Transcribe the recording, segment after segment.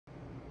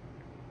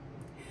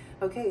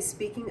Okay,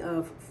 speaking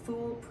of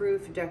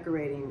foolproof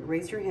decorating,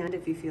 raise your hand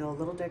if you feel a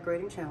little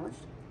decorating challenged.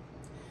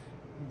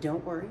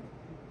 Don't worry,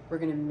 we're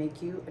gonna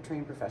make you a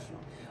trained professional.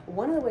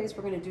 One of the ways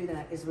we're gonna do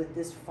that is with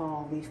this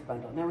fall leaf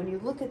bundle. Now, when you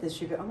look at this,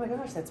 you go, oh my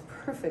gosh, that's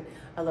perfect.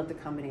 I love the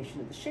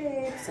combination of the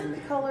shapes and the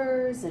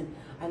colors, and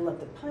I love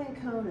the pine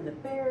cone and the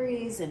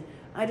berries, and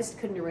I just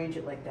couldn't arrange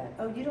it like that.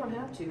 Oh, you don't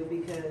have to,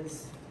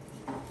 because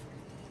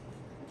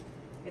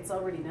it's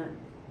already done.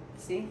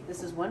 See,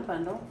 this is one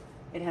bundle.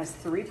 It has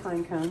 3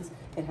 pine cones.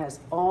 It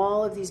has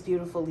all of these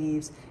beautiful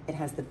leaves. It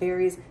has the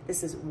berries.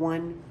 This is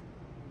one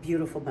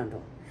beautiful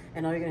bundle.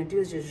 And all you're gonna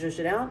do is just zhuzh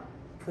it out,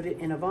 put it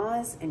in a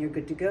vase, and you're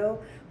good to go.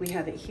 We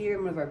have it here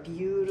in one of our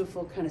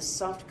beautiful kind of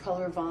soft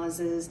color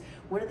vases.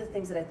 One of the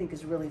things that I think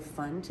is really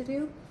fun to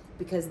do,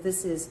 because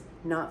this is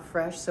not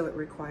fresh, so it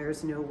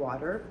requires no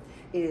water,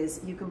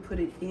 is you can put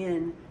it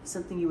in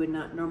something you would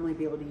not normally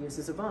be able to use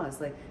as a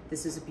vase. Like,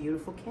 this is a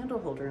beautiful candle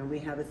holder, and we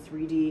have a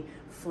 3D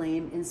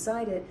flame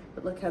inside it,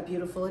 but look how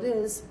beautiful it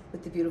is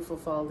with the beautiful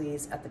fall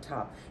leaves at the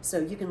top. So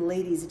you can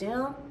lay these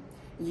down,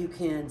 you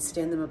can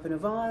stand them up in a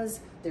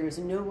vase. There is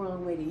no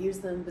wrong way to use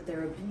them, but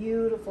they're a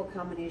beautiful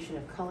combination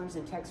of colors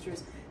and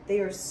textures. They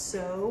are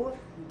so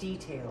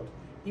detailed.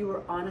 You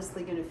are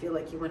honestly gonna feel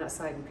like you went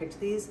outside and picked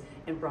these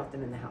and brought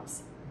them in the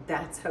house.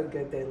 That's how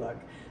good they look.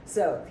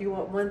 So if you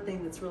want one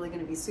thing that's really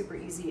gonna be super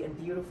easy and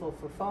beautiful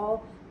for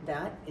fall,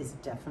 that is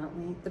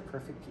definitely the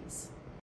perfect piece.